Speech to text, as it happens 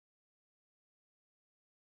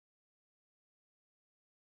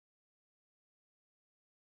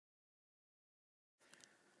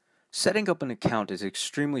Setting up an account is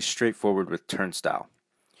extremely straightforward with Turnstyle.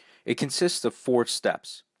 It consists of 4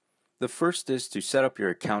 steps. The first is to set up your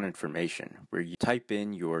account information, where you type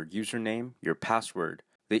in your username, your password,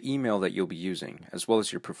 the email that you'll be using, as well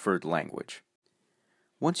as your preferred language.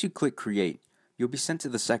 Once you click Create, you'll be sent to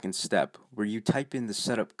the second step, where you type in the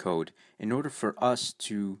setup code in order for us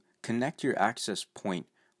to connect your access point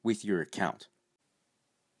with your account.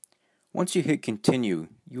 Once you hit Continue,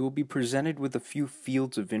 you will be presented with a few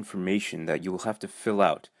fields of information that you will have to fill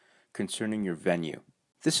out concerning your venue.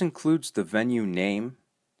 This includes the venue name,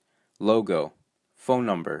 logo, phone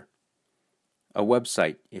number, a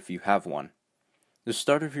website if you have one, the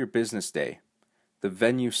start of your business day, the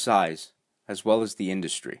venue size, as well as the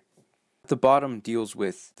industry. The bottom deals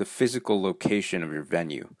with the physical location of your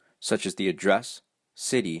venue, such as the address,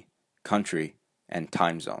 city, country, and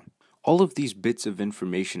time zone. All of these bits of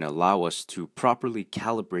information allow us to properly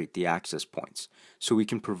calibrate the access points so we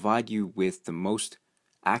can provide you with the most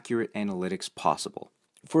accurate analytics possible.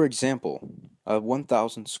 For example, a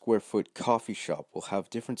 1,000 square foot coffee shop will have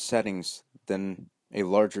different settings than a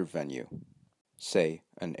larger venue, say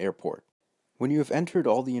an airport. When you have entered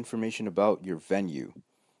all the information about your venue,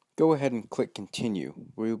 go ahead and click Continue,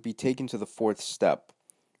 where you'll be taken to the 4th step,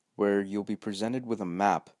 where you'll be presented with a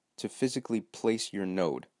map to physically place your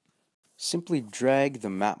node. Simply drag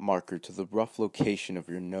the map marker to the rough location of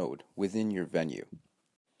your node within your venue.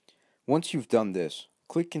 Once you've done this,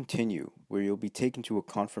 click Continue, where you'll be taken to a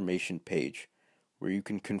confirmation page, where you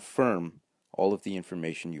can confirm all of the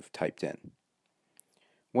information you've typed in.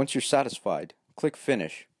 Once you're satisfied, click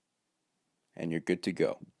Finish, and you're good to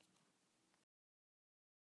go.